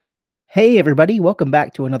Hey, everybody, welcome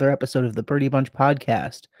back to another episode of the Birdie Bunch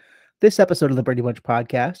podcast. This episode of the Birdie Bunch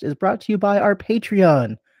podcast is brought to you by our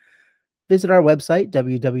Patreon. Visit our website,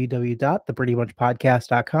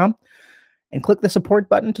 www.thebirdybunchpodcast.com, and click the support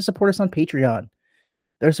button to support us on Patreon.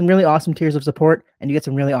 There's some really awesome tiers of support, and you get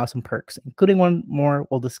some really awesome perks, including one more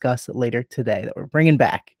we'll discuss later today that we're bringing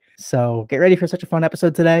back. So get ready for such a fun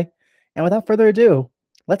episode today. And without further ado,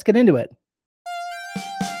 let's get into it.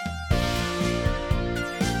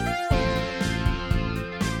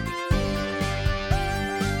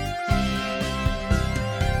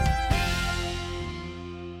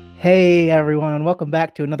 Hey everyone, welcome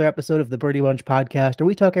back to another episode of the Birdie Bunch podcast, where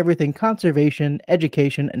we talk everything conservation,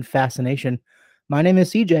 education, and fascination. My name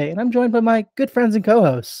is CJ, and I'm joined by my good friends and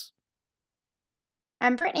co-hosts.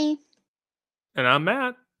 I'm Brittany. And I'm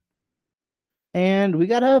Matt. And we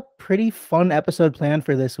got a pretty fun episode planned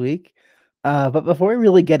for this week. But before we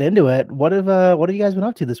really get into it, what have you guys been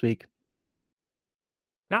up to this week?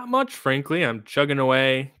 Not much, frankly. I'm chugging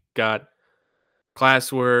away. Got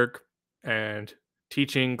classwork and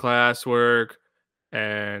teaching classwork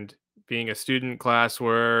and being a student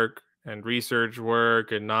classwork and research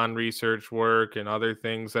work and non-research work and other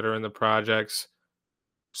things that are in the projects.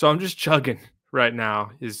 So I'm just chugging right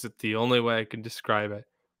now is the only way I can describe it.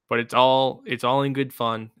 But it's all in good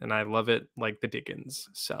fun, and I love it like the Dickens.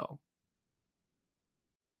 So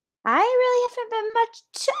I really haven't been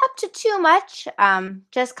up to too much.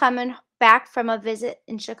 Just coming back from a visit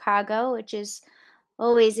in Chicago, which is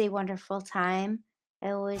always a wonderful time.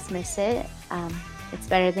 I always miss it. It's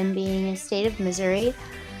better than being in a state of misery.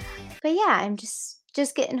 But yeah, I'm just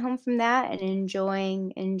getting home from that and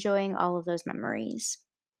enjoying all of those memories.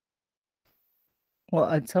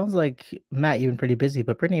 Well, it sounds like Matt, you've been pretty busy,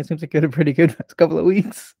 but Brittany, it seems like you had a pretty good couple of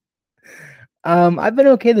weeks. I've been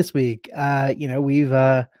okay this week.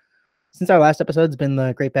 We've since our last episode's been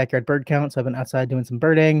the Great Backyard Bird Count, so I've been outside doing some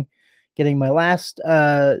birding, getting my last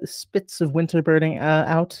spits of winter birding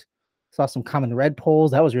out. Saw some common red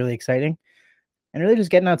poles. That was really exciting. And really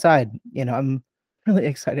just getting outside. I'm really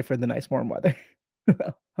excited for the nice warm weather.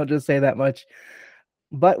 I'll just say that much.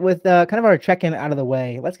 But with kind of our check-in out of the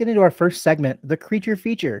way, let's get into our first segment, the creature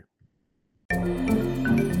feature.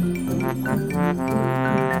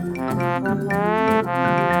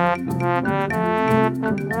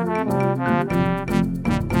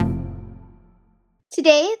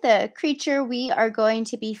 Today, the creature we are going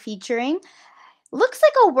to be featuring looks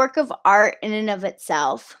like a work of art in and of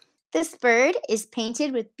itself. This bird is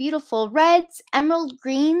painted with beautiful reds, emerald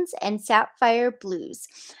greens, and sapphire blues.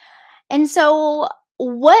 And so,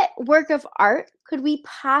 what work of art could we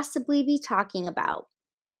possibly be talking about?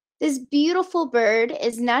 This beautiful bird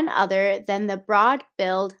is none other than the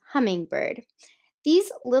broad-billed hummingbird.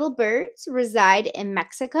 These little birds reside in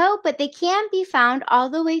Mexico, but they can be found all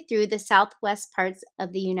the way through the southwest parts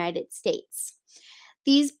of the United States.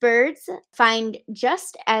 These birds find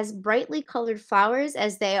just as brightly colored flowers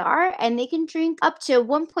as they are, and they can drink up to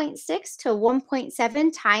 1.6 to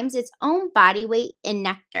 1.7 times its own body weight in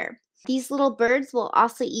nectar. These little birds will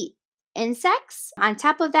also eat insects on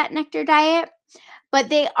top of that nectar diet,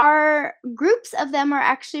 but groups of them are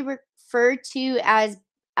actually referred to as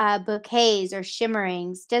bouquets or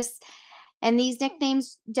shimmerings. And these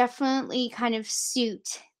nicknames definitely kind of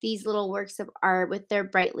suit these little works of art with their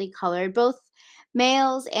brightly colored. Both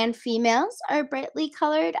males and females are brightly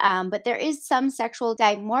colored, but there is some sexual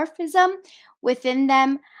dimorphism within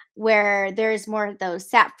them where there's more of those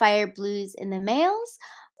sapphire blues in the males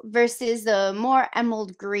versus the more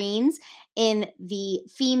emerald greens in the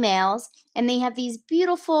females. And they have these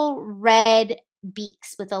beautiful red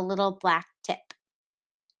beaks with a little black tip.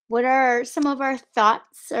 What are some of our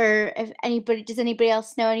thoughts, or does anybody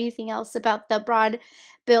else know anything else about the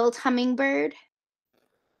broad-billed hummingbird?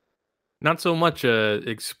 not so much a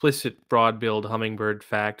explicit broad-billed hummingbird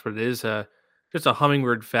fact, but it is just a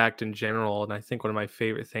hummingbird fact in general. And I think one of my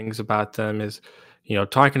favorite things about them is,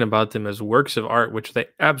 talking about them as works of art, which they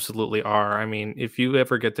absolutely are. I mean, if you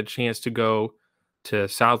ever get the chance to go to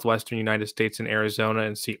southwestern United States and Arizona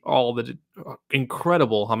and see all the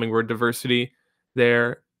incredible hummingbird diversity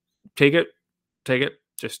there, take it,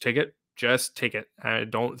 just take it, just take it.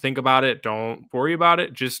 Don't think about it. Don't worry about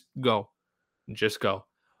it. Just go.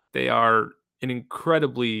 They are an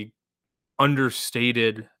incredibly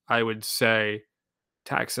understated, I would say,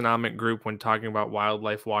 taxonomic group when talking about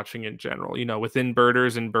wildlife watching in general. Within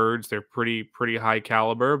birders and birds, they're pretty high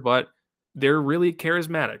caliber, but they're really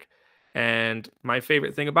charismatic. And my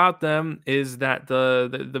favorite thing about them is that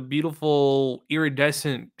the beautiful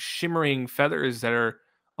iridescent shimmering feathers that are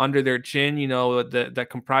under their chin, that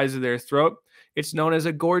comprise of their throat, it's known as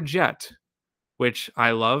a gorget, which I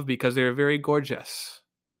love because they're very gorgeous.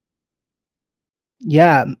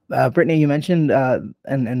 Yeah, Brittany, you mentioned,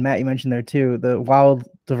 and Matt, you mentioned there too, the wild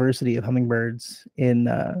diversity of hummingbirds in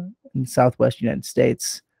Southwest United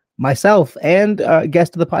States. Myself and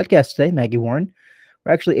guest of the podcast today, Maggie Warren,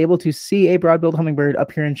 were actually able to see a broad-billed hummingbird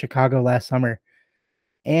up here in Chicago last summer,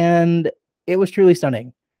 and it was truly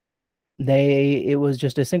stunning. It was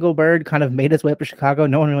just a single bird, kind of made its way up to Chicago.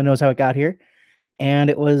 No one really knows how it got here,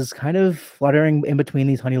 and it was kind of fluttering in between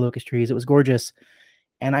these honey locust trees. It was gorgeous.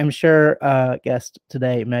 And I'm sure guest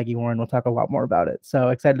today, Maggie Warren, will talk a lot more about it. So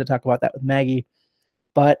excited to talk about that with Maggie.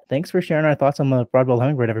 But thanks for sharing our thoughts on the broad-billed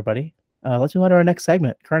hummingbird, everybody. Let's move on to our next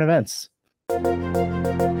segment, current events.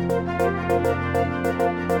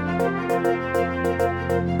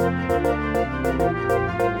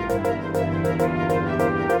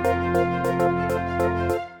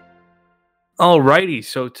 Alrighty,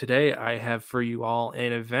 so today I have for you all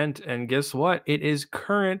an event, and guess what? It is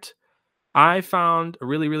current. I found a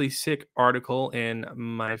really, really sick article in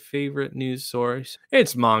my favorite news source.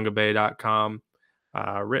 It's mangabay.com,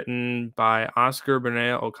 written by Oscar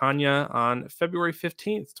Benea Ocaña on February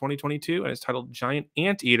 15th, 2022, and it's titled Giant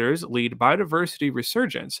Anteaters Lead Biodiversity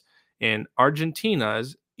Resurgence in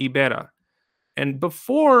Argentina's Iberá. And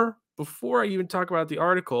before I even talk about the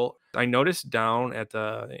article, I noticed down at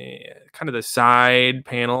the kind of the side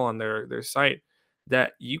panel on their site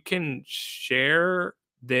that you can share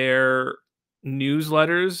their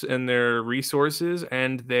newsletters and their resources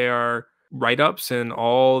and their write-ups and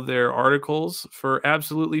all their articles for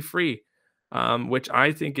absolutely free, which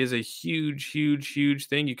I think is a huge, huge, huge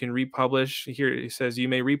thing. You can republish. Here it says you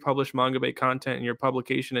may republish Mangabay content in your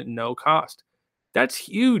publication at no cost. That's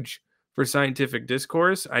huge for scientific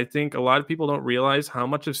discourse. I think a lot of people don't realize how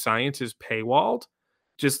much of science is paywalled.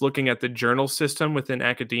 Just looking at the journal system within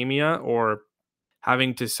academia, or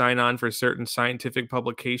having to sign on for certain scientific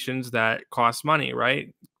publications that cost money,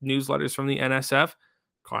 right? Newsletters from the NSF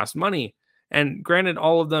cost money. And granted,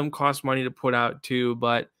 all of them cost money to put out too,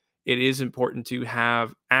 but it is important to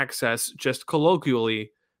have access just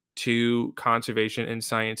colloquially to conservation and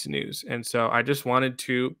science news. And so I just wanted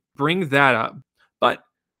to bring that up. But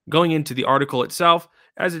going into the article itself,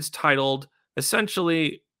 as it's titled,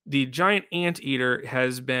 essentially, the giant anteater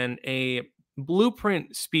has been a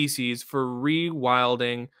blueprint species for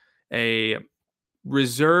rewilding a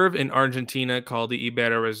reserve in Argentina called the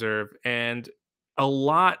Iberá Reserve. And a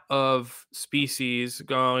lot of species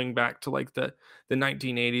going back to like the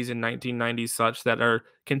 1980s and 1990s, such that are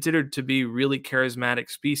considered to be really charismatic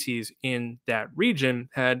species in that region,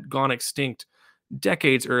 had gone extinct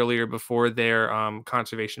decades earlier before their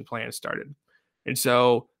conservation plan started. And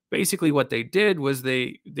so basically what they did was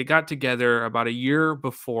they got together about a year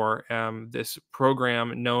before this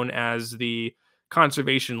program known as the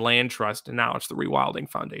Conservation Land Trust, and now it's the Rewilding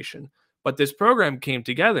Foundation. But this program came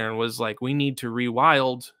together and was like, we need to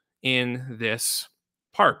rewild in this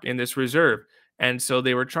park, in this reserve. And so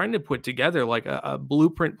they were trying to put together like a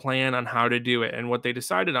blueprint plan on how to do it. And what they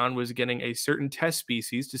decided on was getting a certain test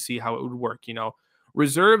species to see how it would work. You know,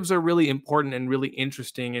 reserves are really important and really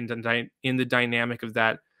interesting in the dynamic of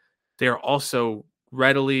that. They're also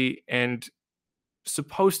readily and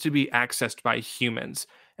supposed to be accessed by humans.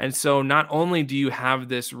 And so not only do you have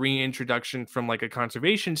this reintroduction from like a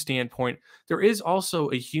conservation standpoint, there is also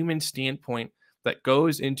a human standpoint that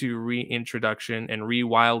goes into reintroduction and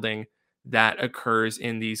rewilding that occurs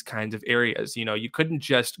in these kinds of areas. You know, you couldn't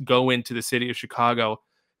just go into the city of Chicago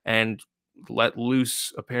and let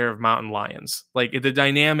loose a pair of mountain lions. Like the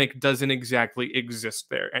dynamic doesn't exactly exist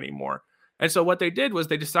there anymore. And so what they did was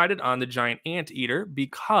they decided on the giant anteater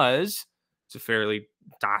because it's a fairly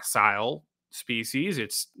docile species.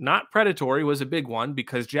 It's not predatory, was a big one,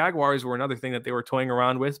 because jaguars were another thing that they were toying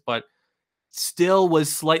around with, but still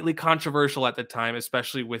was slightly controversial at the time,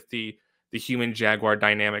 especially with the human jaguar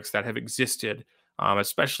dynamics that have existed,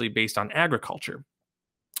 especially based on agriculture.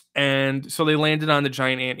 And so they landed on the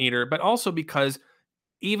giant anteater, but also because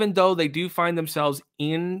even though they do find themselves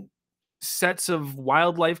in sets of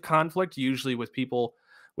wildlife conflict, usually with people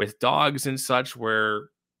with dogs and such, where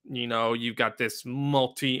you know you've got this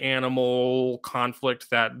multi-animal conflict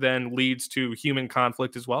that then leads to human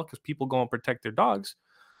conflict as well, because people go and protect their dogs.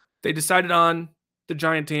 They decided on the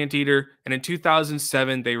giant anteater, and in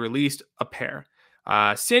 2007 they released a pair.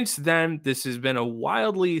 Since then, this has been a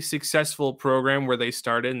wildly successful program where they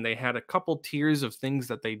started, and they had a couple tiers of things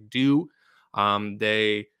that they do.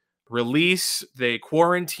 They release, they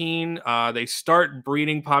quarantine, they start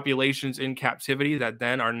breeding populations in captivity that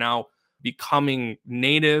then are now becoming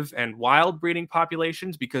native and wild breeding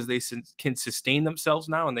populations because they can sustain themselves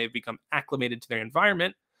now and they've become acclimated to their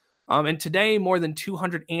environment. And today, more than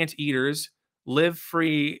 200 anteaters live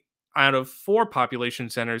free out of 4 population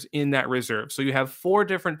centers in that reserve. So you have 4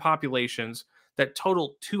 different populations that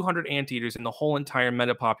total 200 anteaters in the whole entire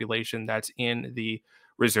metapopulation that's in the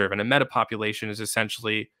reserve. And a metapopulation is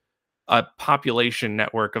essentially a population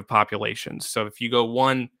network of populations. So if you go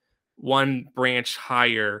one branch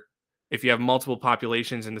higher, if you have multiple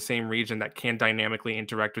populations in the same region that can dynamically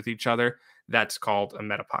interact with each other, that's called a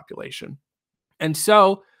metapopulation. And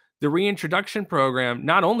so the reintroduction program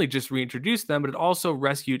not only just reintroduced them, but it also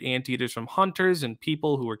rescued anteaters from hunters and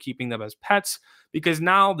people who were keeping them as pets, because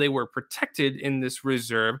now they were protected in this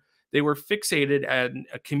reserve. They were fixated at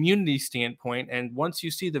a community standpoint. And once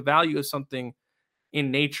you see the value of something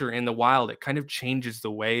in nature, in the wild, it kind of changes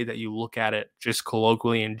the way that you look at it just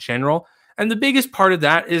colloquially in general. And the biggest part of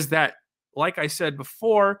that is that, like I said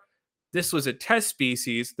before, this was a test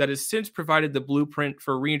species that has since provided the blueprint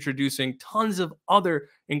for reintroducing tons of other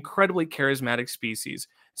incredibly charismatic species.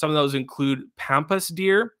 Some of those include pampas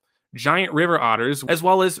deer, giant river otters, as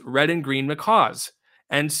well as red and green macaws.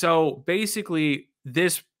 And so basically,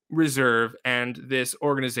 this reserve and this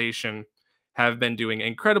organization have been doing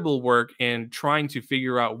incredible work in trying to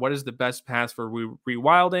figure out what is the best path for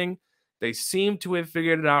rewilding. They seem to have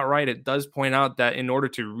figured it out right. It does point out that in order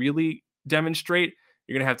to really demonstrate,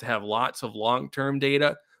 you're going to have lots of long-term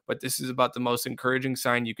data, but this is about the most encouraging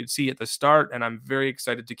sign you could see at the start, and I'm very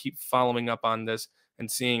excited to keep following up on this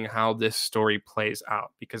and seeing how this story plays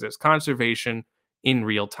out, because it's conservation in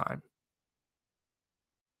real time.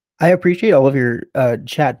 I appreciate all of your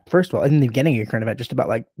chat, first of all, in the beginning of your current event, just about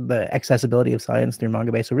like the accessibility of science through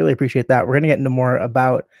manga base. So really appreciate that. We're going to get into more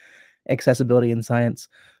about accessibility in science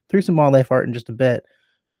through some wildlife art in just a bit.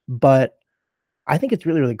 But I think it's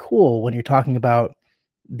really, really cool when you're talking about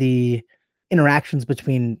the interactions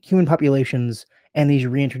between human populations and these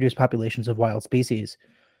reintroduced populations of wild species.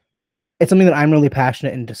 It's something that I'm really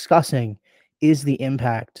passionate in discussing, is the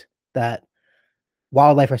impact that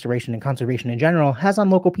wildlife restoration and conservation in general has on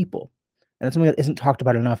local people. And it's something that isn't talked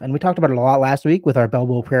about enough. And we talked about it a lot last week with our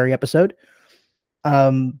Belleville Prairie episode.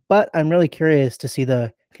 But I'm really curious to see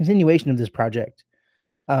the continuation of this project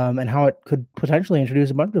and how it could potentially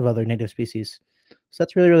introduce a bunch of other native species. So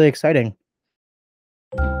that's really, really exciting.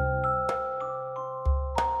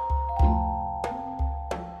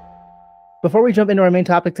 Before we jump into our main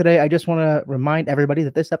topic today, I just want to remind everybody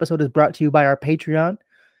that this episode is brought to you by our Patreon.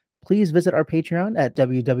 Please visit our Patreon at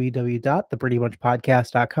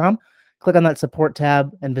www.thebreedybunchpodcast.com. Click on that support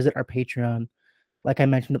tab and visit our Patreon. Like I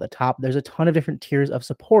mentioned at the top, there's a ton of different tiers of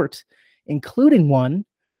support, including one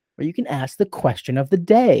where you can ask the question of the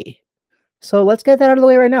day. So let's get that out of the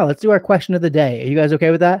way right now. Let's do our question of the day. Are you guys okay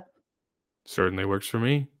with that? Certainly works for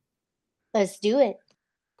me. Let's do it.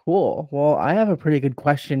 Cool. Well, I have a pretty good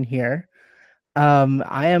question here.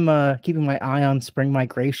 I am keeping my eye on spring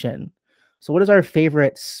migration. So what is our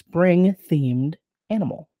favorite spring-themed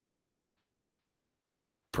animal?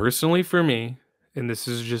 Personally, for me, and this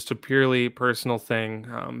is just a purely personal thing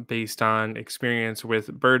based on experience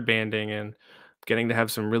with bird banding and getting to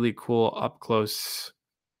have some really cool up-close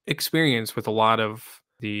experience with a lot of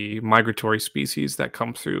the migratory species that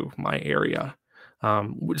come through my area,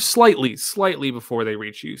 slightly before they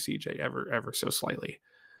reach you, CJ, ever so slightly.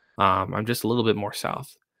 I'm just a little bit more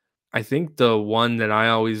south. I think the one that I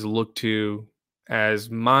always look to as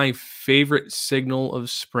my favorite signal of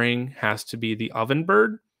spring has to be the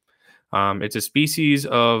ovenbird. It's a species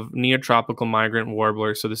of neotropical migrant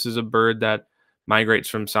warbler. So this is a bird that migrates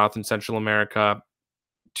from South and Central America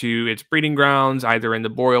to its breeding grounds, either in the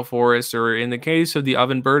boreal forest or, in the case of the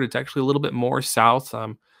ovenbird, it's actually a little bit more south.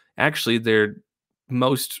 Actually, their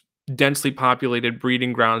most densely populated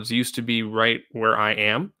breeding grounds used to be right where I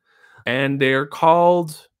am, and they're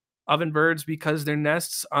called ovenbirds because their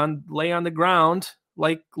nests lay on the ground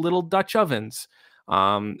like little Dutch ovens.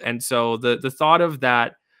 And so the thought of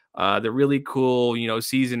that, the really cool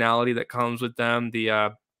seasonality that comes with them,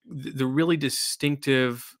 the really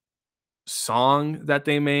distinctive song that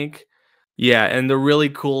they make. Yeah, and the really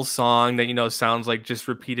cool song that sounds like just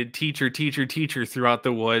repeated teacher, teacher, teacher throughout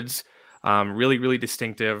the woods. Really, really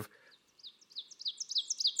distinctive.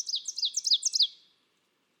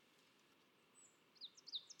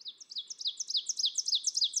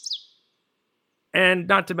 And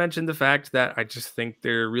not to mention the fact that I just think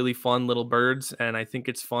they're really fun little birds. And I think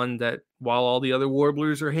it's fun that while all the other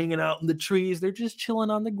warblers are hanging out in the trees, they're just chilling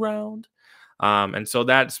on the ground. And so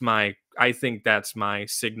I think that's my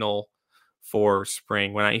signal for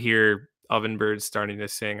spring. When I hear ovenbirds starting to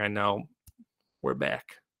sing, I know we're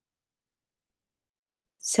back.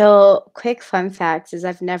 So, quick fun fact is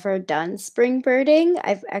I've never done spring birding.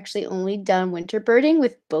 I've actually only done winter birding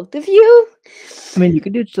with both of you. I mean, you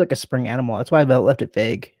could do just like a spring animal. That's why I left it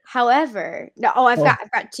vague. However, no, oh, Oh,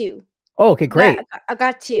 I've got two. oh, okay, great. I've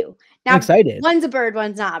got two. I'm Now, excited. one's a bird,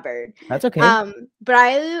 one's not a bird. That's okay. But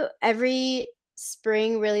I every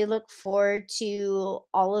spring really look forward to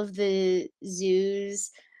all of the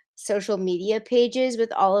zoos' social media pages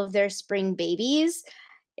with all of their spring babies.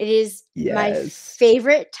 It is my Yes.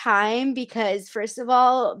 favorite time because, first of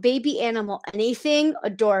all, baby animal anything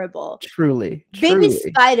adorable. Truly, Baby truly.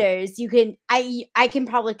 spiders, I can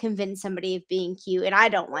probably convince somebody of being cute, and I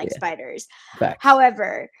don't like Yeah, spiders. facts.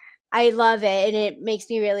 However, I love it, and it makes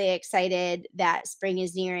me really excited that spring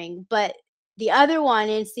is nearing. But the other one,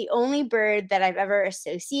 and it's the only bird that I've ever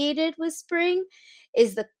associated with spring,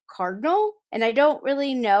 is the cardinal. And I don't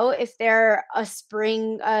really know if they're a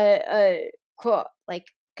spring, quote, like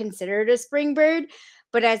considered a spring bird.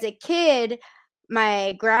 But as a kid,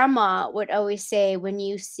 my grandma would always say, when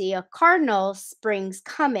you see a cardinal, spring's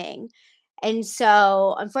coming. And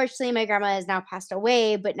so, unfortunately, my grandma has now passed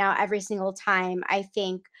away, but now every single time I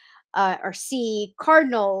think or see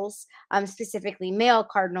cardinals, specifically male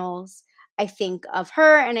cardinals, I think of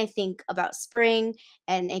her and I think about spring,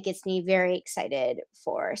 and it gets me very excited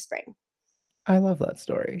for spring. I love that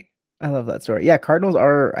story. I love that story. Yeah, cardinals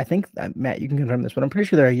are, I think, Matt, you can confirm this, but I'm pretty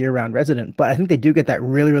sure they're a year-round resident. But I think they do get that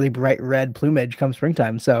really, really bright red plumage come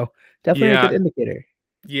springtime. So definitely a good Yeah, indicator.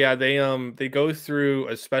 yeah, they go through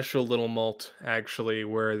a special little molt actually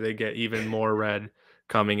where they get even more red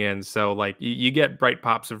coming in. So like you get bright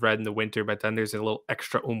pops of red in the winter, but then there's a little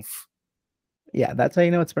extra oomph. Yeah, that's how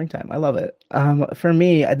you know it's springtime. I love it. For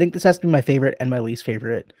me, I think this has to be my favorite and my least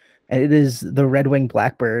favorite, and it is the red-winged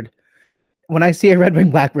blackbird. When I see a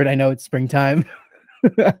red-winged blackbird, I know it's springtime.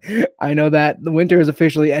 I know that the winter has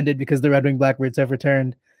officially ended because the red-winged blackbirds have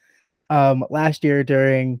returned. Last year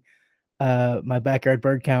during my backyard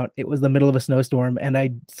bird count, it was the middle of a snowstorm, and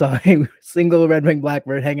I saw a single red-winged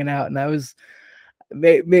blackbird hanging out, and I was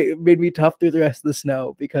made me tough through the rest of the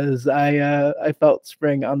snow because I felt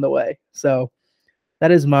spring on the way. So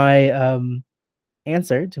that is my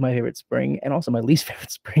answer to my favorite spring and also my least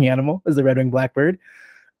favorite spring animal is the red-winged blackbird.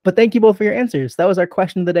 But thank you both for your answers. That was our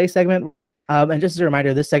question of the day segment. And just as a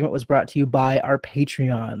reminder, this segment was brought to you by our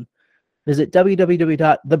Patreon. Visit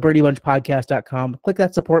www.thebirdiebunchpodcast.com, click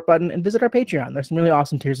that support button, and visit our Patreon. There's some really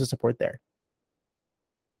awesome tiers of support there.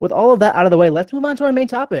 With all of that out of the way, let's move on to our main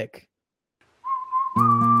topic.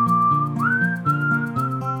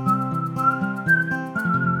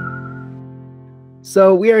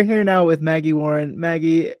 So we are here now with Maggie Warren.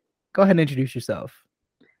 Maggie, go ahead and introduce yourself.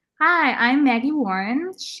 Hi, I'm Maggie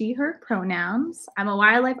Warren, she, her pronouns. I'm a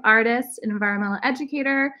wildlife artist and environmental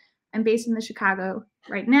educator. I'm based in the Chicago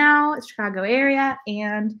Chicago area,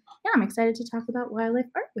 and yeah, I'm excited to talk about wildlife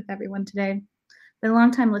art with everyone today. Been a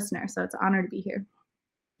long-time listener, so it's an honor to be here.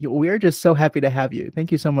 We are just so happy to have you.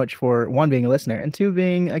 Thank you so much for, one, being a listener, and two,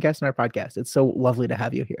 being a guest on our podcast. It's so lovely to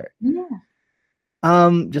have you here. Yeah.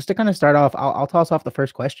 Just to kind of start off, I'll toss off the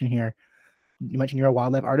first question here. You mentioned you're a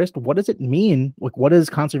wildlife artist. What does it mean? Like, what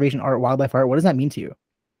is conservation art, wildlife art? What does that mean to you?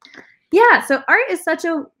 Yeah, so art is such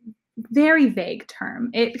a very vague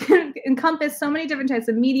term. It can encompass so many different types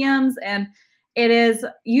of mediums, and it is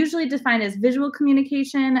usually defined as visual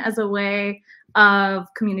communication as a way of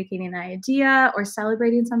communicating an idea or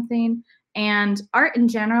celebrating something. And art in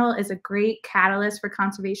general is a great catalyst for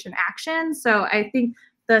conservation action. So I think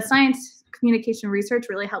the science communication research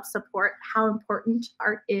really helps support how important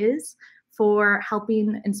art is for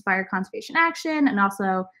helping inspire conservation action and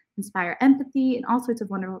also inspire empathy and all sorts of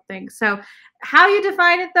wonderful things. So how you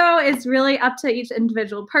define it, though, is really up to each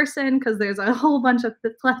individual person because there's a whole bunch of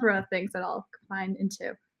the plethora of things that all combine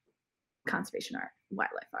into conservation art,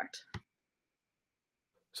 wildlife art.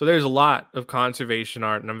 So there's a lot of conservation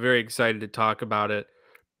art, and I'm very excited to talk about it.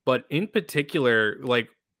 But in particular, like,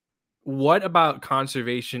 what about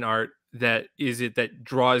conservation art that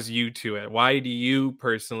draws you to it? Why do you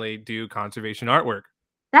personally do conservation artwork?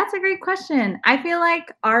 That's a great question. I feel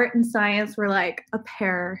like art and science were like a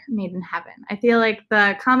pair made in heaven. I feel like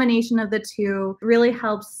the combination of the two really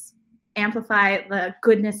helps amplify the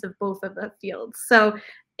goodness of both of the fields. So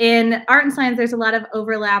in art and science, there's a lot of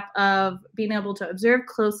overlap of being able to observe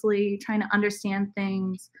closely, trying to understand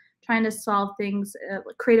things, trying to solve things,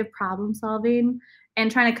 creative problem solving, and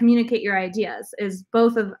trying to communicate your ideas. Is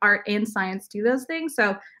both of art and science do those things.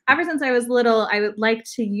 So ever since I was little, I would like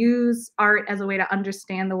to use art as a way to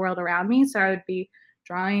understand the world around me. So I would be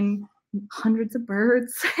drawing hundreds of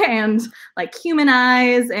birds and like human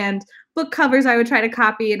eyes and book covers I would try to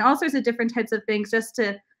copy and all sorts of different types of things just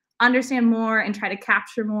to understand more and try to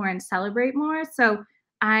capture more and celebrate more. So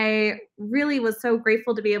I really was so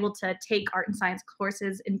grateful to be able to take art and science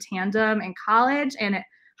courses in tandem in college, and it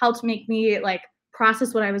helped make me like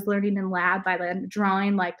process what I was learning in lab by then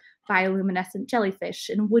drawing like bioluminescent jellyfish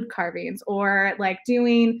and wood carvings, or like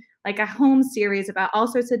doing like a home series about all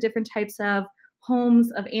sorts of different types of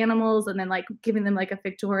homes of animals, and then like giving them like a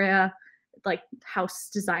Victoria like house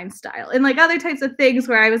design style and like other types of things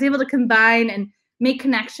where I was able to combine and make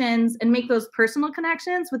connections and make those personal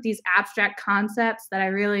connections with these abstract concepts that I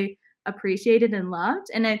really appreciated and loved.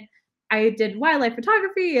 And I did wildlife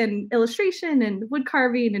photography and illustration and wood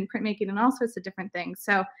carving and printmaking and all sorts of different things.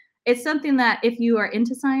 So it's something that if you are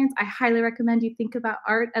into science, I highly recommend you think about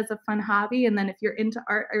art as a fun hobby. And then if you're into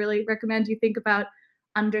art, I really recommend you think about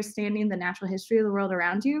understanding the natural history of the world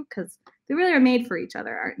around you, because they really are made for each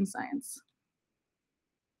other, art and science.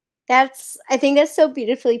 I think that's so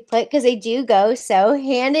beautifully put, because they do go so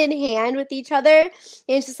hand in hand with each other. And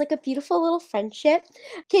it's just like a beautiful little friendship.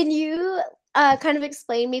 Can you kind of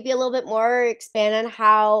explain maybe a little bit more, or expand on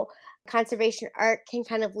how conservation art can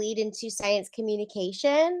kind of lead into science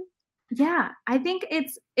communication? Yeah, I think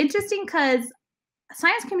it's interesting because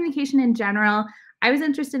science communication in general, I was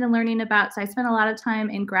interested in learning about, so I spent a lot of time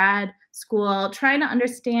in grad school trying to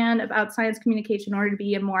understand about science communication in order to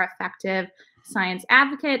be a more effective science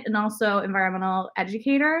advocate and also environmental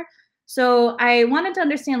educator. So I wanted to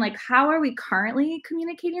understand like how are we currently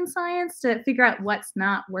communicating science to figure out what's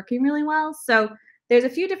not working really well. So there's a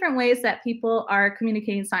few different ways that people are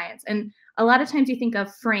communicating science. And a lot of times you think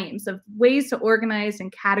of frames, of ways to organize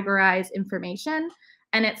and categorize information.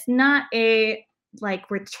 And it's not a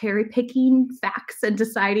like we're cherry picking facts and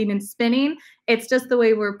deciding and spinning. It's just the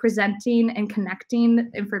way we're presenting and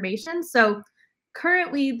connecting information. So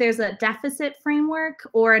currently there's a deficit framework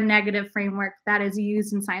or a negative framework that is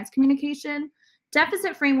used in science communication.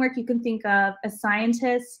 Deficit framework, you can think of a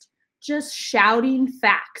scientist just shouting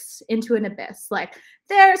facts into an abyss, like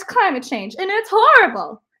there's climate change and it's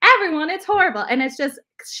horrible. Everyone, it's horrible. And it's just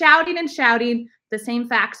shouting and shouting the same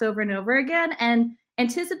facts over and over again, and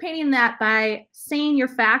anticipating that by saying your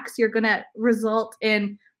facts, you're going to result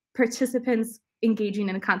in participants engaging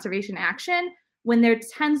in conservation action, when there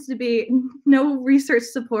tends to be no research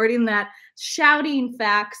supporting that shouting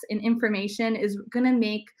facts and information is going to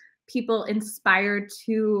make people inspired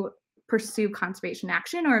to pursue conservation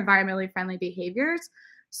action or environmentally friendly behaviors.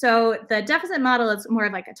 So the deficit model is more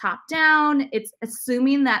of like a top down. It's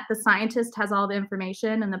assuming that the scientist has all the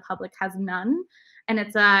information and the public has none. And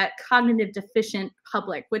it's a cognitive deficient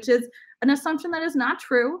public, which is an assumption that is not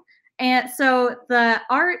true. And so the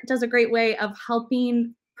art does a great way of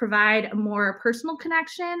helping provide a more personal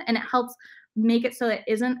connection, and it helps make it so it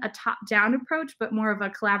isn't a top-down approach, but more of a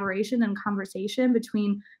collaboration and conversation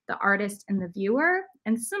between the artist and the viewer.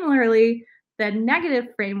 And similarly, the negative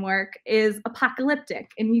framework is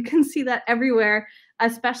apocalyptic, and you can see that everywhere,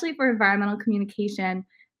 especially for environmental communication.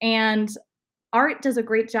 And art does a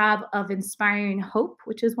great job of inspiring hope,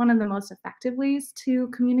 which is one of the most effective ways to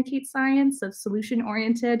communicate science, of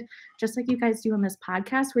solution-oriented, just like you guys do on this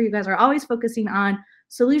podcast, where you guys are always focusing on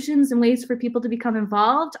solutions and ways for people to become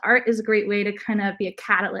involved. Art is a great way to kind of be a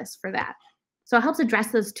catalyst for that. So it helps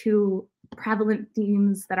address those two prevalent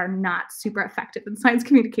themes that are not super effective in science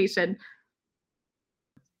communication.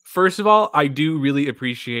 First of all, I do really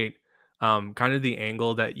appreciate kind of the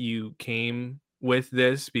angle that you came with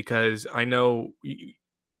this, because I know you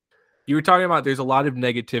were talking about there's a lot of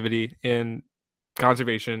negativity in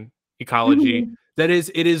conservation, ecology.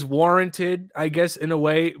 Mhm. It is warranted, I guess, in a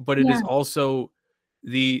way, but it Yeah. is also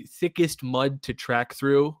the thickest mud to track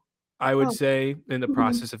through, I would Oh. say, in the Mhm.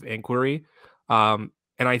 process of inquiry. And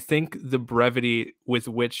I think the brevity with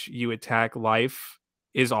which you attack life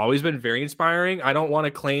has always been very inspiring. I don't want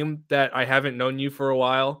to claim that I haven't known you for a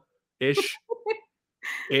while, ish.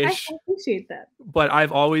 I appreciate that. But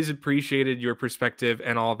I've always appreciated your perspective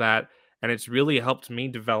and all that, and it's really helped me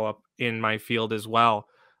develop in my field as well.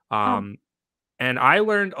 Oh. And I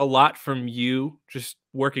learned a lot from you just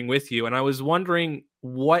working with you, and I was wondering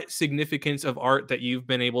what significance of art that you've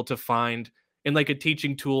been able to find in like a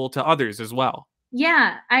teaching tool to others as well.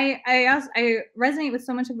 Yeah, I resonate with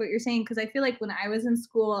so much of what you're saying, because I feel like when I was in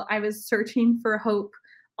school, I was searching for hope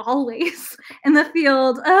always in the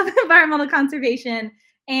field of environmental conservation.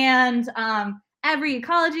 And every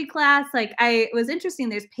ecology class, like I was interesting,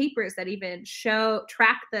 there's papers that even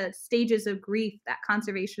track the stages of grief that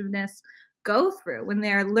conservationists go through when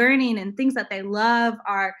they're learning, and things that they love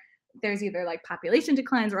are, there's either like population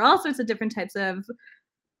declines or all sorts of different types of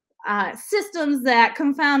systems that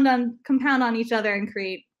compound on each other and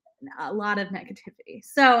create a lot of negativity.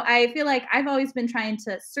 So I feel like I've always been trying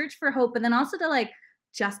to search for hope, but then also to like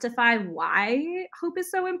justify why hope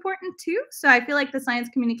is so important too. So I feel like the science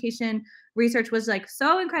communication research was like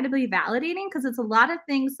so incredibly validating because it's a lot of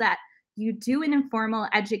things that you do in informal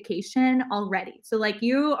education already. So like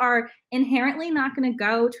you are inherently not going to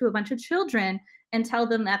go to a bunch of children and tell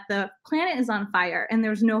them that the planet is on fire and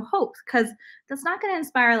there's no hope, because that's not going to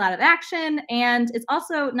inspire a lot of action, and it's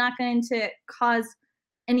also not going to cause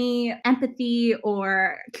any empathy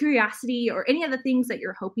or curiosity or any of the things that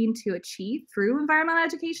you're hoping to achieve through environmental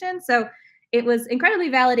education. So it was incredibly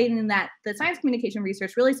validating that the science communication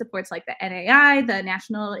research really supports like the NAI, the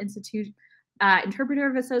National Institute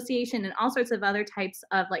Interpreter Association, and all sorts of other types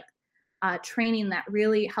of like training that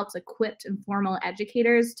really helps equip informal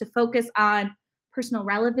educators to focus on personal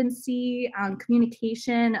relevancy,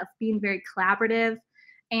 communication, of being very collaborative.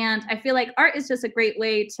 And I feel like art is just a great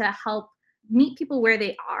way to help meet people where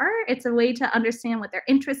they are. It's a way to understand what their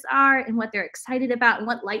interests are and what they're excited about and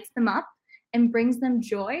what lights them up and brings them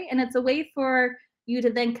joy. And it's a way for you to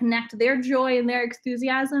then connect their joy and their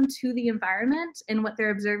enthusiasm to the environment and what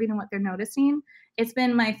they're observing and what they're noticing. It's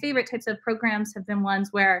been my favorite types of programs have been ones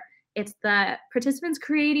where it's the participants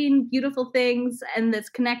creating beautiful things and that's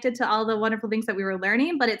connected to all the wonderful things that we were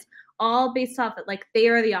learning, but it's all based off of like they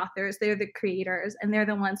are the authors, they're the creators, and they're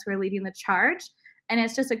the ones who are leading the charge. And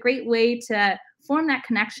it's just a great way to form that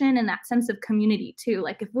connection and that sense of community too.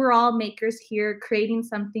 Like if we're all makers here creating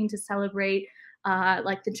something to celebrate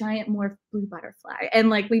like the giant morph blue butterfly, and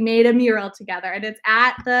like we made a mural together, and it's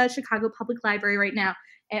at the Chicago Public Library right now.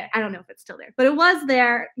 And I don't know if it's still there, but it was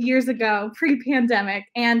there years ago, pre-pandemic.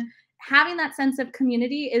 And having that sense of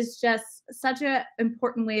community is just such an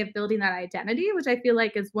important way of building that identity, which I feel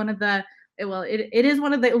like is one of the it is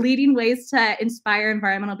one of the leading ways to inspire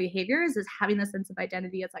environmental behaviors, is having the sense of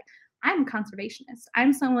identity. It's like, I'm a conservationist.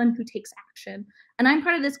 I'm someone who takes action. And I'm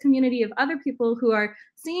part of this community of other people who are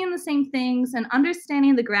seeing the same things and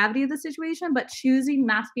understanding the gravity of the situation, but choosing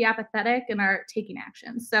not to be apathetic and are taking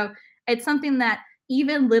action. So it's something that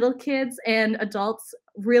even little kids and adults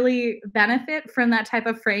really benefit from that type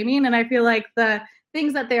of framing. And I feel like the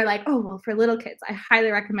things that they're like, oh, well, for little kids, I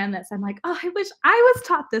highly recommend this. I'm like, oh, I wish I was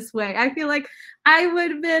taught this way. I feel like I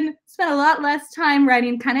would have spent a lot less time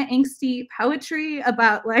writing kind of angsty poetry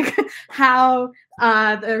about like how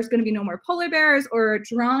there's going to be no more polar bears, or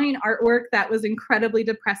drawing artwork that was incredibly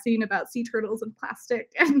depressing about sea turtles and plastic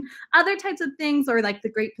and other types of things, or like the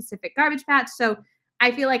Great Pacific Garbage Patch. So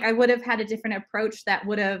I feel like I would have had a different approach that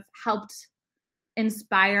would have helped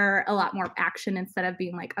inspire a lot more action instead of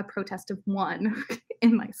being like a protest of one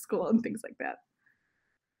in my school and things like that.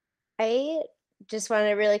 I just want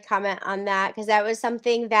to really comment on that, because that was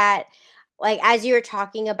something that, like, as you were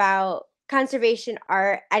talking about conservation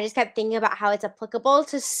art, I just kept thinking about how it's applicable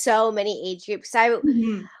to so many age groups.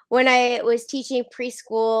 When I was teaching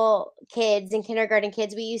preschool kids and kindergarten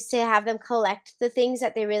kids, we used to have them collect the things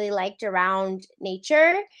that they really liked around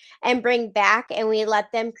nature and bring back, and we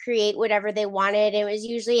let them create whatever they wanted. It was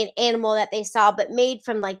usually an animal that they saw, but made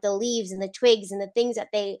from like the leaves and the twigs and the things that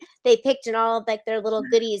they picked and all of like their little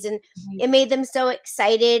goodies. And it made them so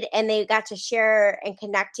excited, and they got to share and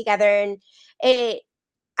connect together. And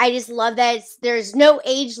I just love that there's no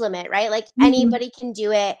age limit, right? Like anybody can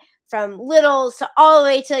do it, from little to all the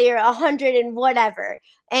way till you're 100 and whatever.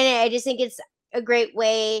 And I just think it's a great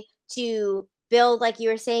way to build, like you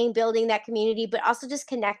were saying, building that community, but also just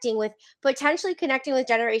potentially connecting with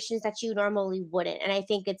generations that you normally wouldn't. And I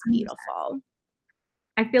think it's beautiful.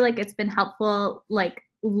 I feel like it's been helpful, like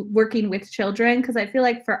working with children, because I feel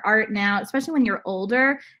like for art now, especially when you're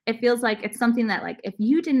older, it feels like it's something that like if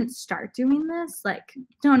you didn't start doing this, like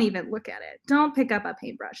don't even look at it. Don't pick up a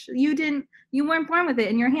paintbrush. You weren't born with it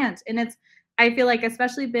in your hands. And I feel like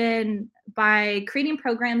especially been by creating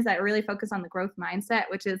programs that really focus on the growth mindset,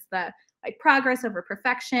 which is the like progress over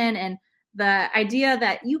perfection, and the idea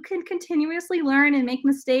that you can continuously learn and make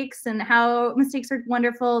mistakes, and how mistakes are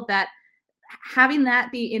wonderful, that having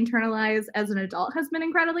that be internalized as an adult has been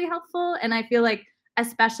incredibly helpful. And I feel like,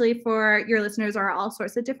 especially for your listeners are all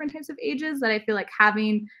sorts of different types of ages, that I feel like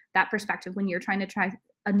having that perspective when you're trying to try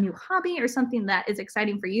a new hobby or something that is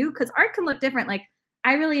exciting for you, because art can look different. Like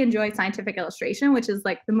I really enjoy scientific illustration, which is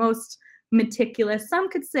like the most meticulous, some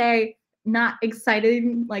could say not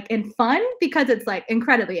exciting, like and fun, because it's like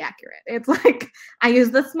incredibly accurate. It's like I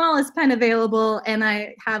use the smallest pen available, and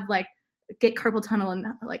I have like get carpal tunnel and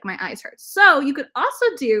like my eyes hurt. So you could also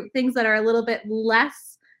do things that are a little bit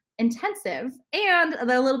less intensive and a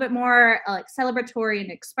little bit more like celebratory and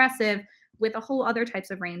expressive, with a whole other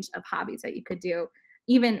types of range of hobbies that you could do.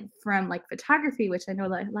 even from like photography, which I know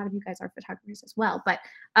that a lot of you guys are photographers as well, but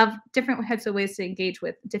of different types of ways to engage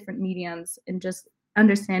with different mediums, and just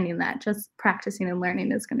understanding that just practicing and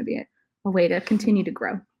learning is going to be a way to continue to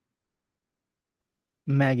grow.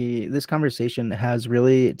 Maggie, this conversation has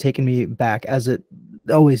really taken me back, as it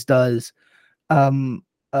always does.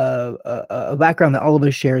 A background that all of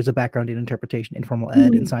us share is a background in interpretation, informal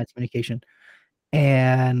ed, and science communication.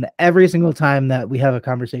 And every single time that we have a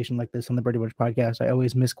conversation like this on the Birdie Bunch podcast, I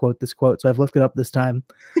always misquote this quote. So I've looked it up this time.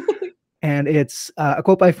 And it's a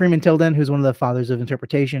quote by Freeman Tilden, who's one of the fathers of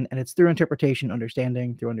interpretation. And it's through interpretation,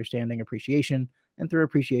 understanding, through understanding, appreciation, and through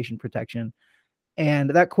appreciation, protection. And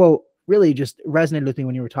that quote really just resonated with me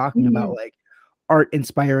when you were talking about like art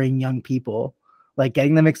inspiring young people, like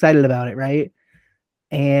getting them excited about it, right?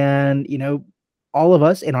 And, you know, all of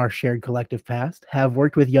us in our shared collective past have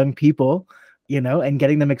worked with young people, you know, and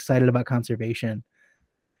getting them excited about conservation.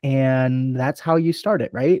 And that's how you start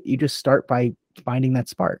it, right? You just start by finding that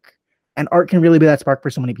spark. And art can really be that spark for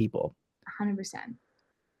so many people. 100%.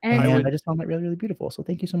 And I just found that really, really beautiful. So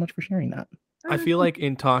thank you so much for sharing that. I feel like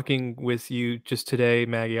in talking with you just today,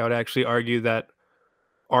 Maggie, I would actually argue that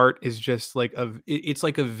art is just like it's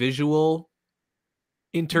like a visual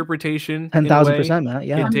interpretation. 10,000%, Matt.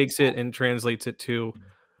 Yeah. It takes it and translates it to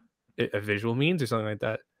a visual means or something like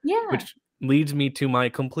that. Yeah. Which leads me to my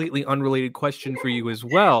completely unrelated question for you as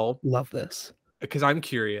well. Love this. Because I'm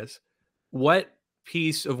curious, what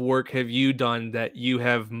piece of work have you done that you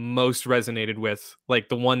have most resonated with? Like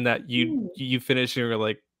the one that you finished and you're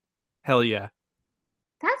like, hell yeah.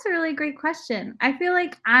 That's a really great question. I feel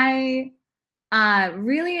like I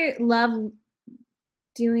really love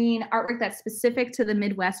doing artwork that's specific to the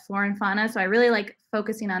Midwest flora and fauna. So I really like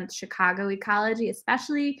focusing on Chicago ecology,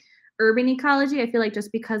 especially urban ecology. I feel like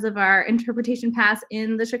just because of our interpretation past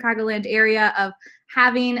in the Chicagoland area of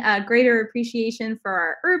having a greater appreciation for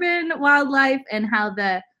our urban wildlife and how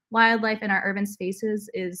the wildlife in our urban spaces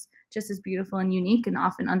is just as beautiful and unique and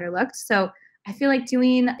often underlooked. So I feel like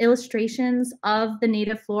doing illustrations of the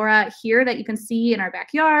native flora here that you can see in our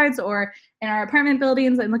backyards or in our apartment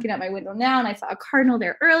buildings. I'm looking out my window now and I saw a cardinal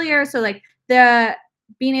there earlier. So like the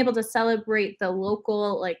being able to celebrate the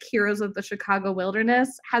local like heroes of the Chicago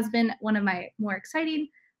wilderness has been one of my more exciting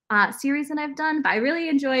series that I've done. But I really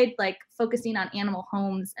enjoyed like focusing on animal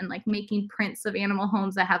homes and like making prints of animal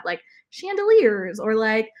homes that have like chandeliers or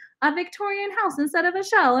like a Victorian house instead of a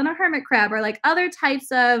shell and a hermit crab, or like other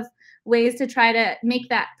types of ways to try to make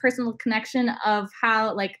that personal connection of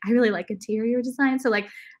how, like, I really like interior design. So like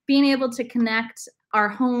being able to connect our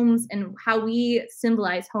homes and how we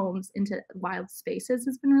symbolize homes into wild spaces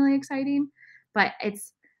has been really exciting. But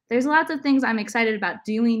there's lots of things I'm excited about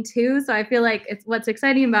doing too. So I feel like what's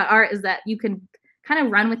exciting about art is that you can kind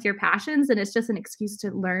of run with your passions, and it's just an excuse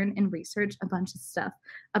to learn and research a bunch of stuff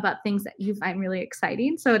about things that you find really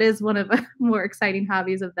exciting. So it is one of the more exciting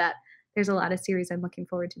hobbies of that. There's a lot of series I'm looking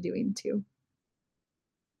forward to doing too.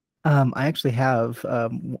 I actually have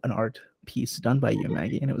an art piece done by you,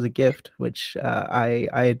 Maggie, and it was a gift, which I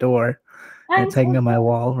adore. And it's hanging on my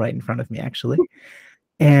wall right in front of me, actually.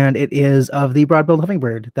 And it is of the broad-billed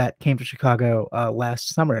hummingbird that came to Chicago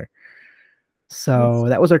last summer. So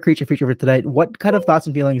that was our creature feature for today. What kind of thoughts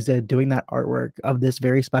and feelings did doing that artwork of this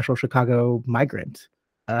very special Chicago migrant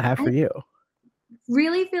have for you?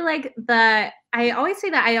 Really feel like I always say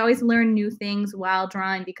that I always learn new things while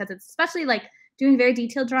drawing, because it's especially like doing very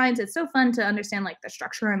detailed drawings. It's so fun to understand like the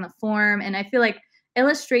structure and the form. And I feel like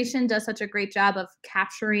illustration does such a great job of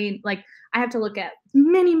capturing, like I have to look at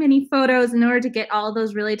many, many photos in order to get all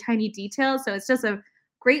those really tiny details. So it's just a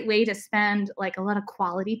great way to spend like a lot of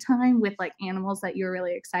quality time with like animals that you're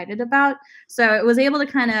really excited about. So it was able to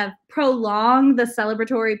kind of prolong the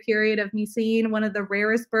celebratory period of me seeing one of the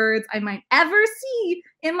rarest birds I might ever see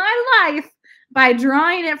in my life. By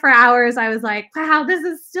drawing it for hours, I was like, wow, this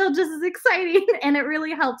is still just as exciting. And it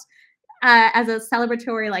really helped as a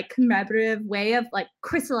celebratory, like commemorative way of like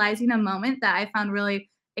crystallizing a moment that I found really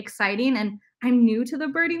exciting. And I'm new to the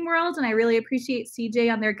birding world, and I really appreciate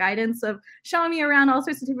CJ on their guidance of showing me around all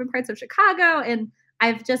sorts of different parts of Chicago. And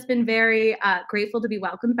I've just been very grateful to be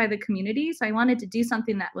welcomed by the community. So I wanted to do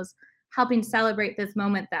something that was helping celebrate this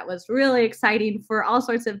moment that was really exciting for all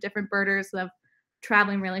sorts of different birders of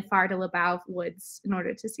traveling really far to LaBeouf Woods in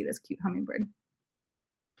order to see this cute hummingbird.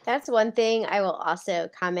 That's one thing I will also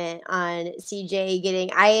comment on CJ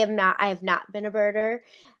getting. I have not been a birder.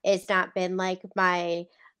 It's not been like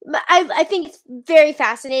I think it's very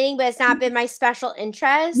fascinating, but it's not been my special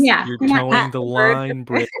interest. Yeah. You're towing the line,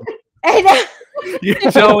 Britt. I know.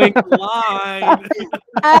 You're towing the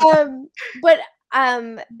line. But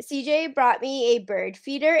CJ brought me a bird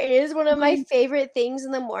feeder. It is one of my favorite things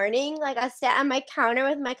in the morning. Like I sit on my counter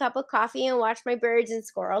with my cup of coffee and watch my birds and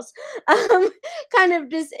squirrels. Kind of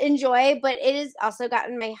just enjoy. But it has also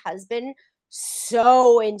gotten my husband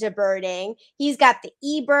so into birding. He's got the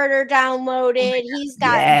eBirder downloaded. He's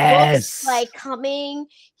got books like coming.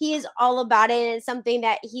 He is all about it. And it's something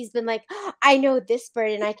that he's been like, oh, I know this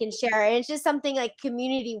bird and I can share. And it's just something like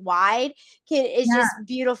community wide. It's just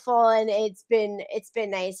beautiful, and it's been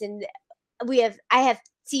nice. And I have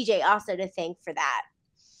CJ also to thank for that.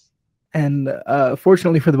 And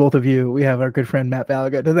fortunately for the both of you, we have our good friend Matt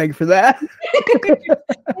Balaga to thank for that.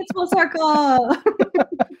 It's full circle.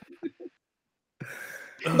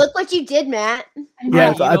 Look what you did, Matt.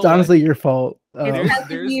 Yeah, it's honestly your fault. There's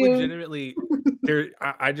legitimately there.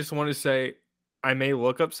 I just want to say I may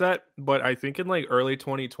look upset, but I think in like early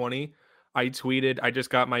 2020, I tweeted, "I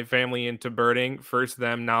just got my family into birding. First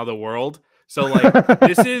them, now the world." So like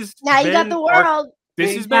this is now you got the world.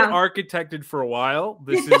 This has been architected for a while.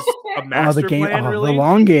 This is a master plan, really. The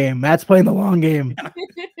long game. Matt's playing the long game.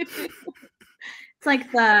 It's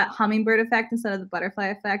like the hummingbird effect instead of the butterfly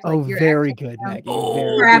effect. Like very good, Maggie.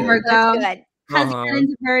 Forever go. Good. Has he gotten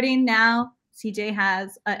into birding now? CJ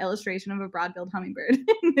has an illustration of a broad-billed hummingbird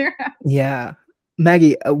in their house. Yeah.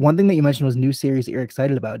 Maggie, one thing that you mentioned was new series that you're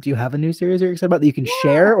excited about. Do you have a new series you're excited about that you can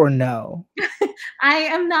share or no? I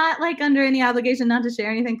am not like under any obligation not to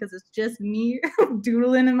share anything because it's just me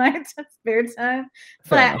doodling in my spare time.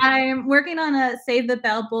 But I'm working on a Save the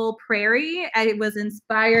Bell Bull Prairie. I was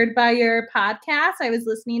inspired by your podcast. I was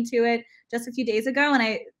listening to it just a few days ago,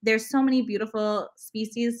 and there's so many beautiful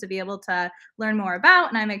species to be able to learn more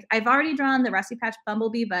about. And I've already drawn the Rusty Patch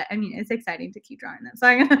Bumblebee, but I mean it's exciting to keep drawing them. So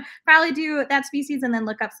I'm gonna probably do that species and then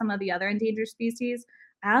look up some of the other endangered species.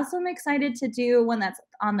 I also am excited to do one that's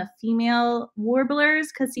on the female warblers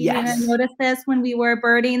because you didn't notice this when we were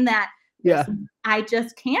birding that I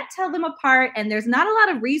just can't tell them apart, and there's not a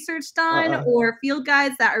lot of research done or field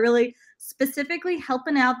guides that are really specifically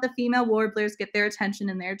helping out the female warblers get their attention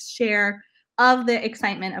and their share of the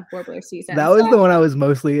excitement of warbler season. That was the one I was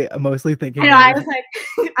mostly thinking. I was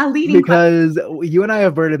like, a leading because you and I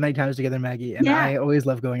have birded many times together, Maggie, and I always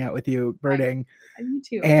love going out with you birding. Me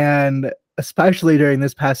too. And especially during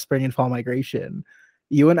this past spring and fall migration,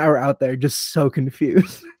 you and I were out there just so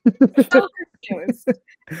confused. So confused.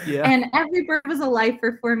 And every bird was a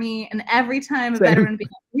lifer for me. And every time a veteran would be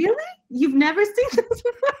like, really? You've never seen this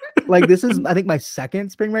before? Like, this is, I think, my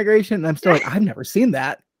second spring migration. And I'm still like, I've never seen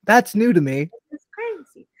that. That's new to me. It's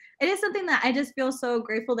crazy. It is something that I just feel so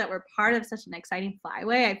grateful that we're part of such an exciting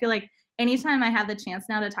flyway. I feel like anytime I have the chance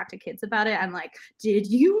now to talk to kids about it, I'm like, did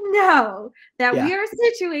you know that we are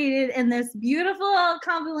situated in this beautiful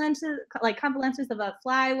convolutions of a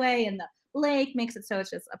flyway, and the lake makes it so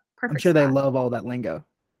it's just a perfect I'm sure spot. They love all that lingo.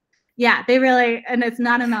 Yeah, they really, and it's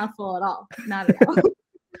not a mouthful at all. Not at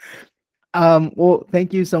all. Well,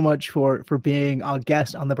 thank you so much for being our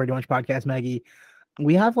guest on the Birdie Bunch podcast, Maggie.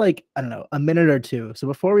 We have like, I don't know, a minute or two. So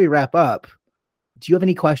before we wrap up, do you have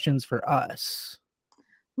any questions for us?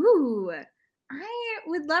 Ooh, I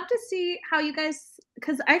would love to see how you guys,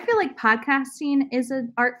 because I feel like podcasting is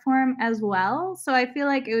an art form as well. So I feel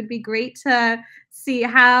like it would be great to see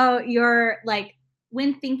how you're like,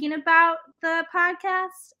 when thinking about the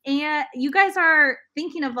podcast, and you guys are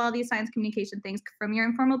thinking of all these science communication things from your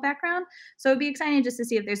informal background. So it'd be exciting just to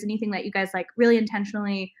see if there's anything that you guys like really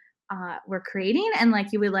intentionally were creating and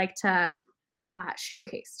like you would like to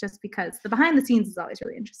showcase, just because the behind the scenes is always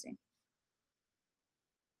really interesting.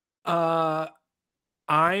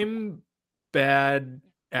 I'm bad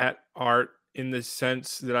at art in the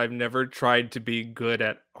sense that I've never tried to be good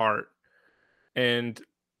at art. And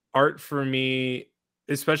art for me,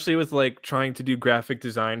 especially with like trying to do graphic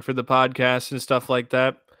design for the podcast and stuff like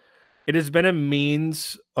that, it has been a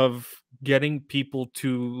means of getting people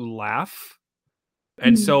to laugh.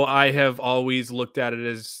 And so I have always looked at it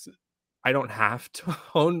as I don't have to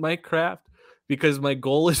hone my craft because my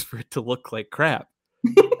goal is for it to look like crap.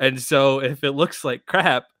 And so if it looks like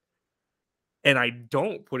crap and I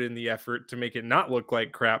don't put in the effort to make it not look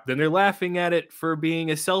like crap, then they're laughing at it for being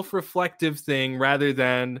a self-reflective thing rather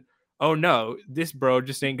than, oh no, this bro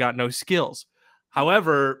just ain't got no skills.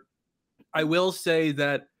 However, I will say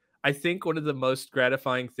that I think one of the most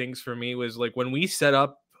gratifying things for me was like when we set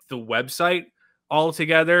up the website all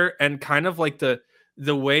together and kind of like the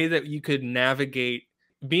way that you could navigate,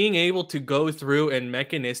 being able to go through and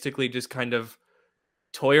mechanistically just kind of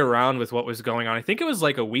toy around with what was going on. I think it was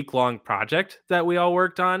like a week-long project that we all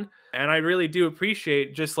worked on. And I really do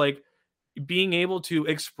appreciate just like being able to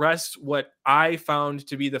express what I found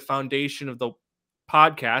to be the foundation of the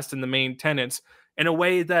podcast and the main tenets in a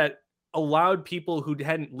way that allowed people who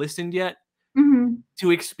hadn't listened yet Mhm.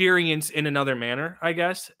 to experience in another manner, I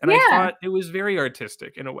guess. And I Yeah. thought it was very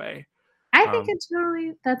artistic in a way. I think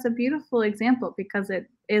that's a beautiful example because it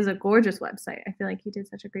is a gorgeous website. I feel like you did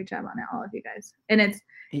such a great job on it, all of you guys. And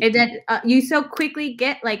you so quickly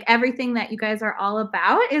get like everything that you guys are all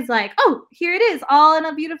about is like, oh, here it is, all in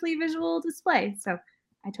a beautifully visual display. So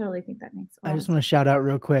I totally think that makes a lot I of just want to shout out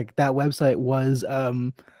real quick. That website was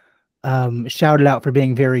shouted out for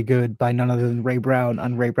being very good by none other than Ray Brown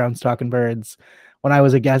on Ray Brown's Talking Birds. When I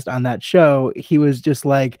was a guest on that show, he was just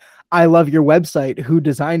like, I love your website. Who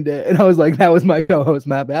designed it? And I was like, that was my co-host,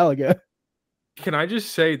 Matt Balaga. Can I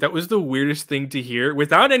just say that was the weirdest thing to hear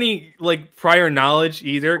without any like prior knowledge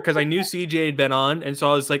either? Because I knew CJ had been on, and so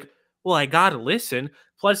I was like, well, I gotta listen.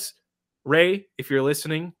 Plus, Ray, if you're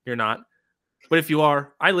listening, you're not. But if you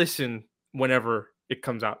are, I listen whenever it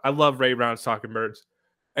comes out. I love Ray Brown's Talking Birds.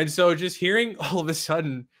 And so just hearing all of a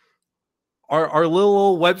sudden our little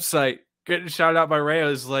old website getting shouted out by Ray, I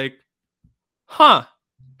was like, huh.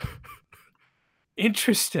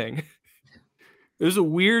 Interesting. It was a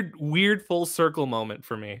weird full circle moment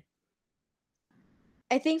for me.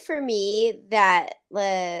 I think for me that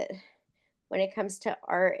when it comes to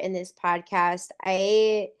art in this podcast,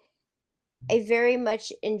 I very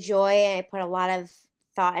much enjoy and I put a lot of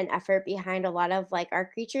thought and effort behind a lot of like our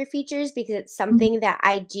creature features because it's something that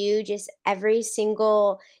I do just every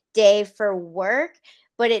single day for work,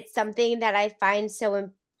 but it's something that I find so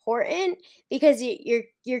important because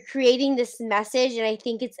you're creating this message, and I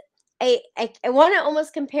think it's I want to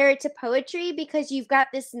almost compare it to poetry because you've got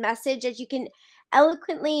this message that you can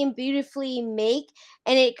eloquently and beautifully make,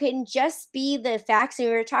 and it can just be the facts. And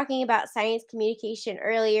we were talking about science communication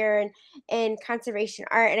earlier and conservation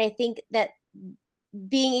art, and I think that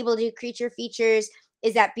being able to do creature features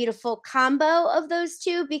is that beautiful combo of those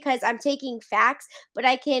two because I'm taking facts, but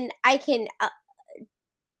I can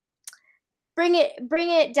bring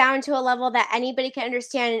it down to a level that anybody can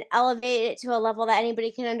understand and elevate it to a level that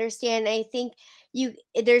anybody can understand. And I think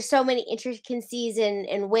there's so many intricacies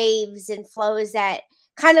and waves and flows that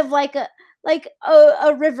kind of like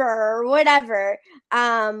a river or whatever.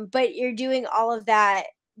 But you're doing all of that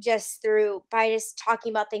just by just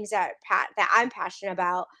talking about things that I'm passionate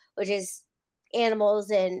about, which is animals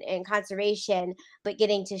and conservation, but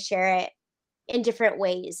getting to share it in different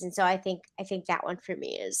ways. And so I think that one for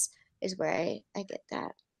me is where I get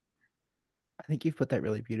that. I think you've put that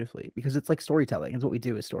really beautifully because it's like storytelling. It's what we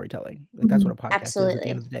do is storytelling. Like that's what a podcast is at the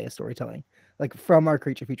end of the day, is storytelling. Like from our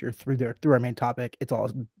creature feature through our main topic, it's all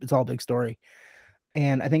a big story.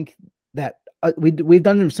 And I think that we've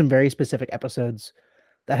done some very specific episodes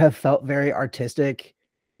that have felt very artistic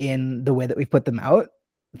in the way that we've put them out.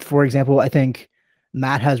 For example, I think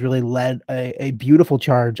Matt has really led a beautiful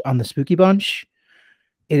charge on the Spooky Bunch.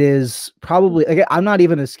 It is probably like, I'm not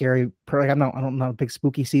even a scary I'm not a big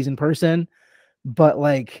spooky season person, but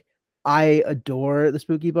like I adore the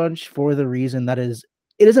Spooky Bunch for the reason that it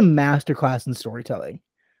is a masterclass in storytelling,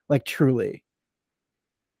 like truly.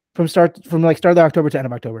 From start of October to end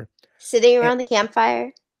of October. Sitting around the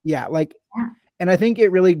campfire. Yeah, and I think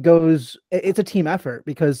it really it's a team effort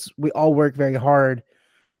because we all work very hard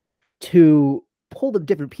to pull the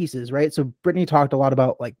different pieces, right? So Brittany talked a lot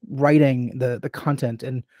about like writing the content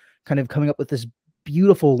and kind of coming up with this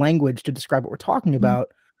beautiful language to describe what we're talking about.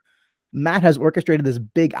 Matt has orchestrated this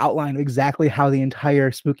big outline of exactly how the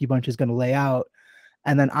entire Spooky Bunch is going to lay out.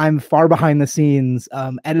 And then I'm far behind the scenes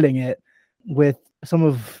editing it with some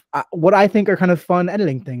of what I think are kind of fun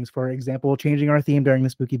editing things. For example, changing our theme during the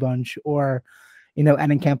Spooky Bunch, or,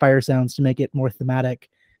 adding campfire sounds to make it more thematic.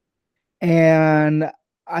 And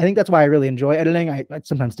I think that's why I really enjoy editing. I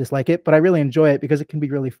sometimes dislike it, but I really enjoy it because it can be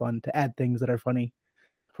really fun to add things that are funny.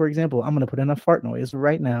 For example, I'm going to put in a fart noise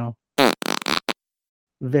right now.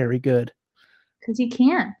 Very good. Because you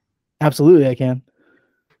can. Absolutely, I can.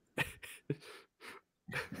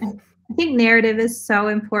 I think narrative is so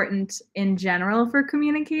important in general for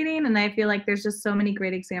communicating, and I feel like there's just so many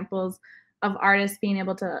great examples of artists being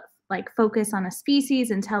able to like focus on a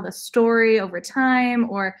species and tell the story over time,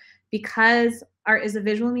 or because art is a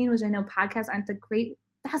visual medium, which I know podcasts aren't the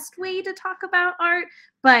best way to talk about art,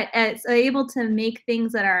 but it's able to make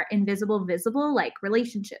things that are invisible visible, like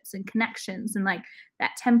relationships and connections and like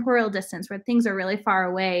that temporal distance where things are really far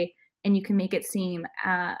away and you can make it seem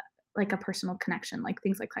like a personal connection, like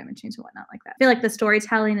things like climate change and whatnot like that. I feel like the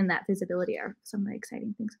storytelling and that visibility are some of the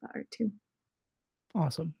exciting things about art too.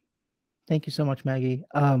 Awesome. Thank you so much, Maggie.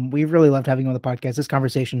 We've really loved having you on the podcast. This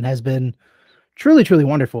conversation has been truly, truly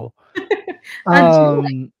wonderful.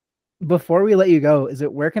 Before we let you go,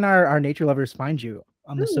 where can our nature lovers find you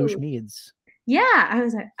on the social medias? Yeah,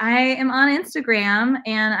 I am on Instagram,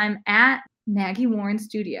 and I'm at Maggie Warren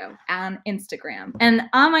Studio on Instagram. And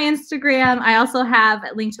on my Instagram, I also have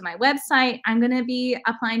a link to my website. I'm going to be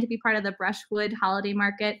applying to be part of the Brushwood Holiday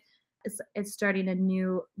Market. It's starting a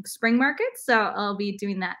new spring market, so I'll be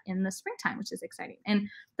doing that in the springtime, which is exciting. And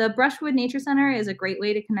the Brushwood Nature Center is a great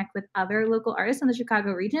way to connect with other local artists in the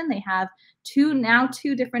Chicago region. They have two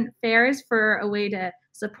different fairs for a way to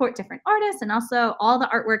support different artists, and also all the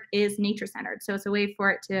artwork is nature centered. So it's a way for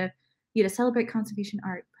it to celebrate conservation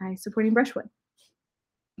art by supporting Brushwood.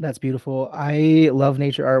 That's beautiful. I love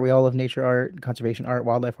nature art. We all love nature art, conservation art,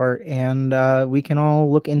 wildlife art, and we can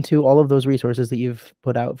all look into all of those resources that you've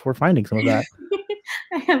put out for finding some of that.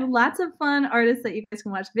 I have lots of fun artists that you guys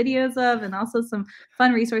can watch videos of, and also some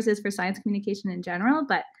fun resources for science communication in general.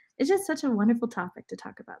 But it's just such a wonderful topic to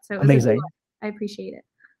talk about. So amazing. I appreciate it.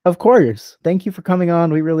 Of course. Thank you for coming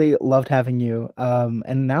on. We really loved having you.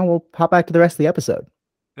 And now we'll pop back to the rest of the episode.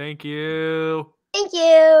 Thank you. Thank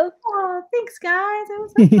you. Oh, thanks, guys. It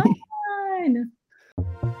was so fun.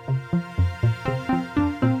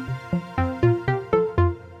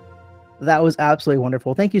 That was absolutely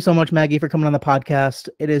wonderful. Thank you so much, Maggie, for coming on the podcast.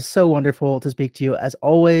 It is so wonderful to speak to you as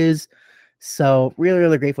always. So really,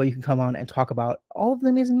 really grateful you can come on and talk about all of the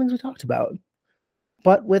amazing things we talked about.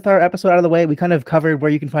 But with our episode out of the way, we kind of covered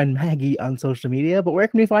where you can find Maggie on social media, but where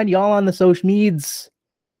can we find y'all on the social medias?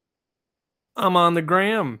 I'm on the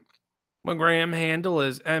gram. My gram handle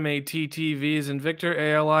is MATTV as in Victor,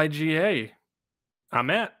 ALIGA.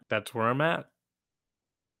 That's where I'm at.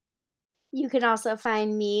 You can also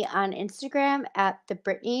find me on Instagram at the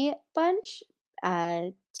Brittany Bunch,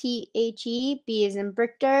 THE, B as in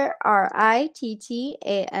Brichter, RITTANY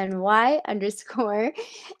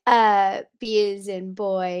 _ B as in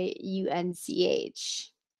boy,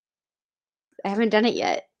 UNCH. I haven't done it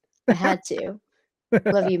yet. I had to.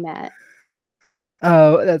 Love you, Matt.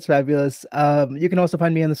 Oh, that's fabulous. You can also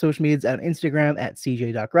find me on the social medias on Instagram at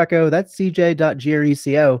cj.greco. That's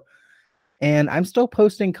cj.greco. And I'm still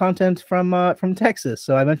posting content from Texas.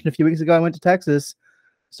 So I mentioned a few weeks ago I went to Texas.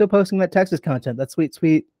 Still posting that Texas content, that sweet,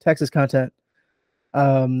 sweet Texas content.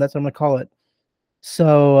 That's what I'm gonna call it.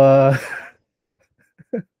 So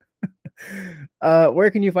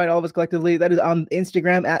where can you find all of us collectively? That is on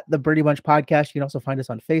Instagram at the Birdie Bunch Podcast. You can also find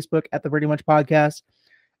us on Facebook at the Birdie Bunch Podcast.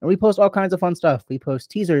 And we post all kinds of fun stuff. We post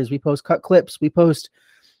teasers, we post cut clips, we post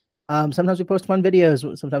sometimes we post fun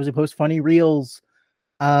videos, sometimes we post funny reels.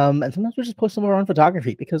 And sometimes we just post some of our own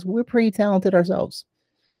photography because we're pretty talented ourselves.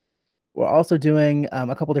 We're also doing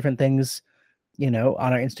a couple different things, on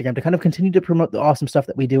our Instagram to kind of continue to promote the awesome stuff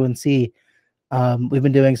that we do and see. We've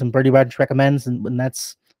been doing some Birdie Bunch recommends, and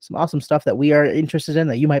that's some awesome stuff that we are interested in,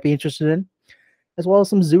 that you might be interested in, as well as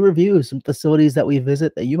some zoo reviews, some facilities that we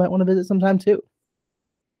visit that you might want to visit sometime too.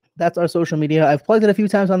 That's our social media. I've plugged it a few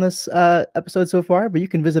times on this episode so far, but you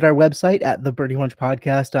can visit our website at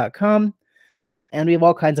thebirdiemunchpodcast.com. And we have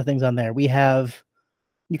all kinds of things on there. You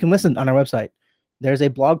can listen on our website. There's a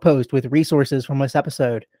blog post with resources from this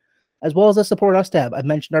episode, as well as a support us tab. I've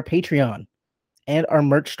mentioned our Patreon and our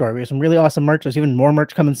merch store. We have some really awesome merch. There's even more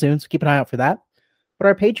merch coming soon, so keep an eye out for that. But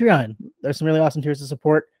our Patreon, there's some really awesome tiers to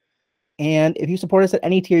support. And if you support us at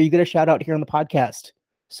any tier, you get a shout out here on the podcast.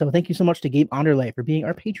 So thank you so much to Gabe Anderley for being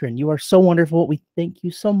our patron. You are so wonderful. We thank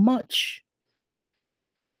you so much.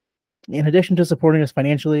 In addition to supporting us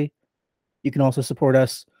financially, you can also support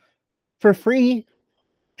us for free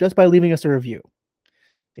just by leaving us a review.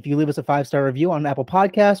 If you leave us a 5-star review on Apple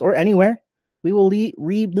Podcasts or anywhere, we will read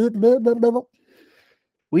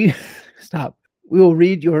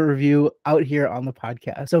your review out here on the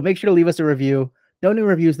podcast. So make sure to leave us a review. No new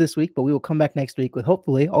reviews this week, but we will come back next week with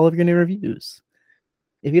hopefully all of your new reviews.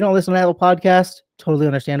 If you don't listen to Apple Podcasts, totally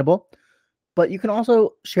understandable. But you can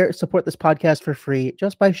also support this podcast for free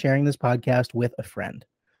just by sharing this podcast with a friend.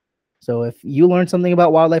 So if you learned something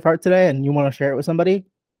about wildlife art today and you want to share it with somebody,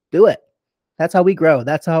 do it. That's how we grow.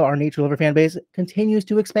 That's how our nature lover fan base continues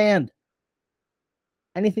to expand.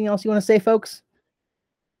 Anything else you want to say, folks?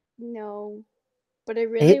 No, but I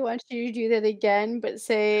really want you to do that again, but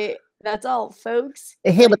say, that's all, folks.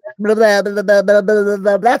 That's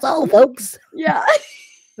all, folks. Yeah.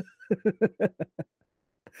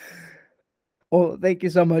 Well, thank you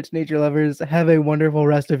so much, nature lovers. Have a wonderful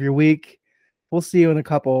rest of your week. We'll see you in a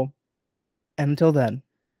couple. And until then,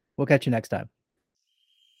 we'll catch you next time.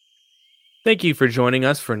 Thank you for joining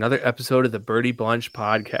us for another episode of the Birdie Bunch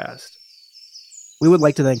Podcast. We would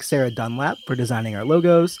like to thank Sarah Dunlap for designing our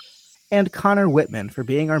logos and Connor Whitman for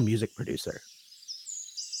being our music producer.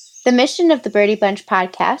 The mission of the Birdie Bunch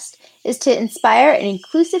podcast is to inspire an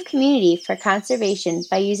inclusive community for conservation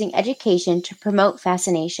by using education to promote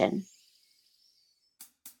fascination.